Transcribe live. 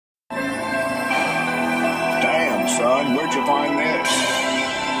son, where'd you find this?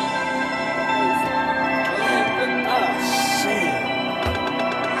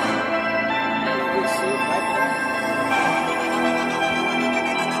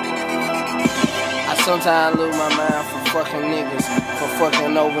 I sometimes lose my mind for fucking niggas, for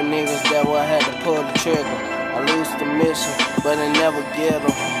fucking over niggas that would have to pull the trigger. I lose the mission, but I never get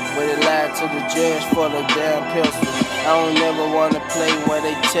them. But they lied to the judge for the damn pistol. I don't never wanna play where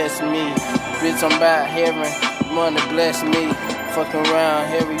they test me. Bitch, I'm about heaven, money bless me. Fucking around,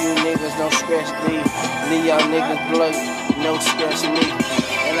 heavy you niggas don't scratch me. Leave y'all niggas blood, no scratch me.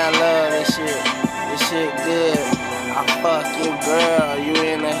 And I love this shit good. I fuck you girl, you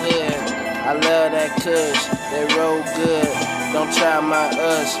in the hood. I love that kush, they roll good. Don't try my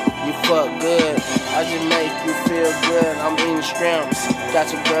us, you fuck good. I just make you feel good, I'm eating shrimps.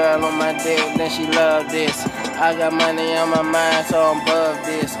 Got your girl on my dick, then she love this. I got money on my mind, so I'm above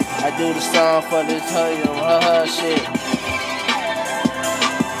this. I do the song for this her shit.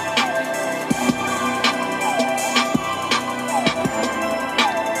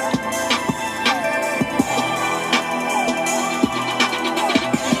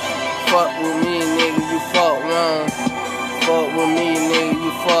 Fuck with me, nigga, you fuck wrong. Fuck with me, nigga,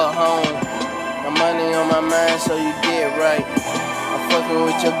 you fuck home. My money on my mind, so you get right. I'm fucking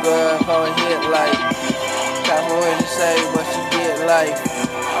with your girl, call it hit like. Talking what you say, but you get life.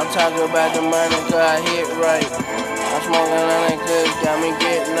 I'm talking about the money, cause I hit right. I'm smoking on that good, got me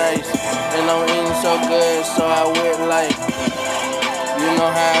get nice. And I'm eating so good, so I went like. You know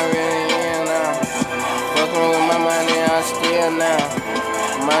how I really am now. Fucking with my money, I'm still now.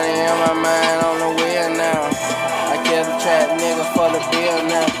 Money on my mind, on the wheel now. I kill the trap nigga for the bill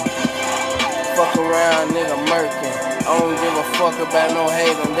now. Fuck around, nigga murkin'. I don't give a fuck about no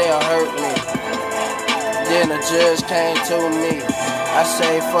hating, they'll hurt me. Then the judge came to me. I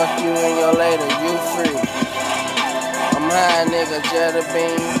say fuck you and your later, you free. I'm high, nigga, Jetta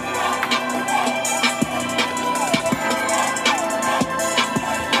Bean.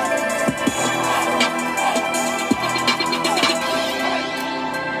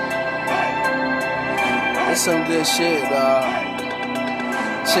 It's some good shit, dawg.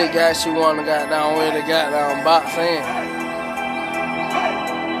 Shit got you wanna goddamn with the goddamn box in.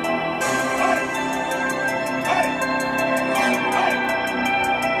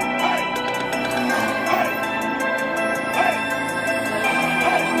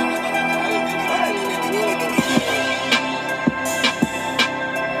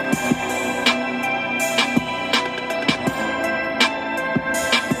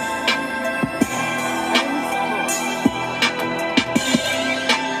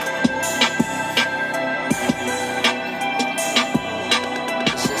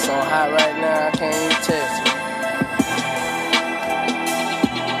 Hot right now, I can't even text it.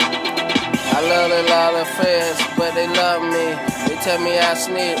 I love a lot of fans, but they love me. They tell me I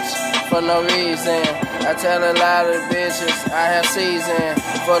snitch for no reason. I tell a lot of bitches I have season.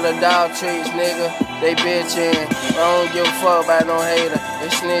 For the dog treats, nigga, they bitchin'. I don't give a fuck about no hater, they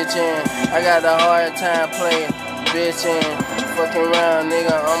snitchin'. I got a hard time playing, bitchin'. Fucking around,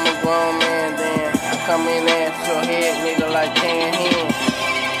 nigga, I'm a grown man then. I come in at your head, nigga, like can him.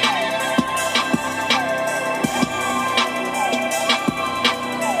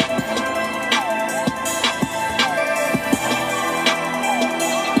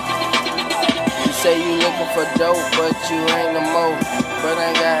 Say you looking for dope, but you ain't no more. But I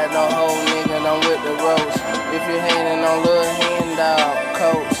ain't got no hoe, nigga, I'm with the roast. If you hating on Lil Hen Dog,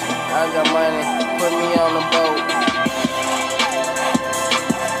 coach, I got money, put me on the boat.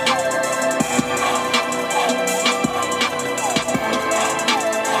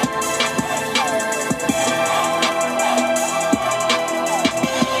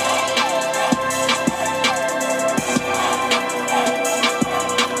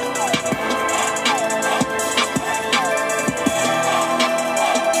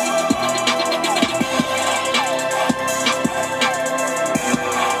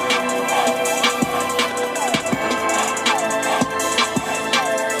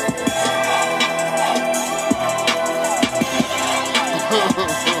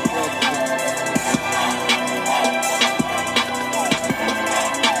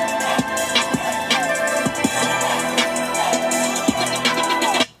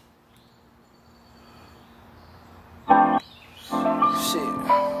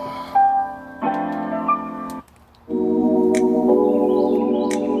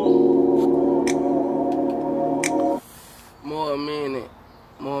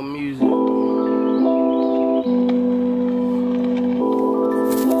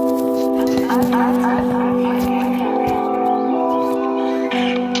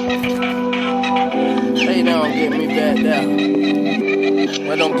 don't get me back there?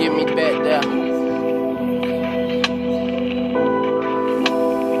 Well, don't get me back there.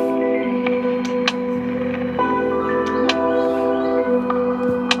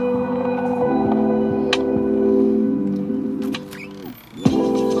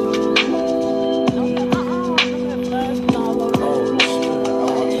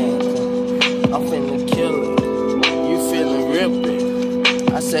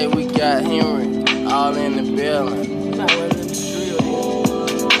 I say we got Henry all in the building. You might want to drill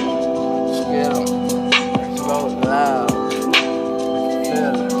this. Spill 'em. Smoke loud.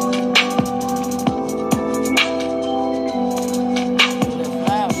 Feel it.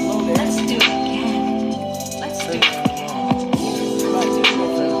 Let's do it. Let's do it.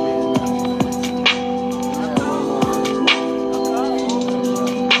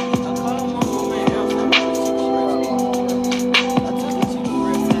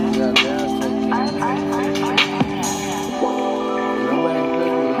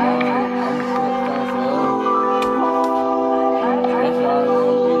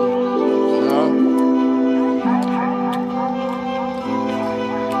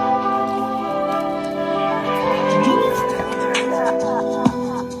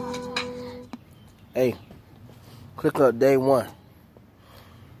 Hey, click up day one.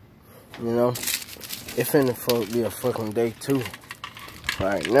 You know, it finna be a fucking day two.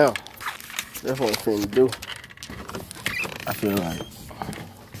 Right now, that's what I'm finna do. I feel like,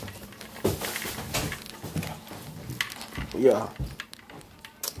 yeah.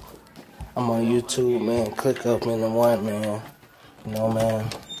 I'm on YouTube, man. Click up in the one, man. You know, man.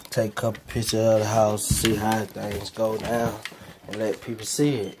 Take a couple pictures of the house, see how things go down, and let people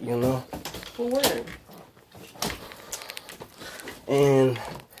see it. You know. For what? And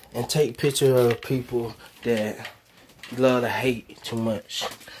take pictures of people that love to hate too much,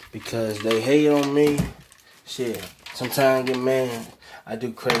 because they hate on me. Shit. Sometimes I get mad. I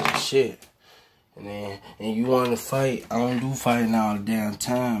do crazy shit. And you want to fight? I don't do fighting all the damn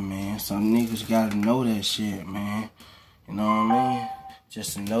time, man. Some niggas gotta know that shit, man. You know what I mean?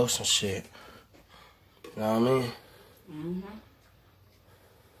 Just to know some shit. You know what I mean? Mm-hmm.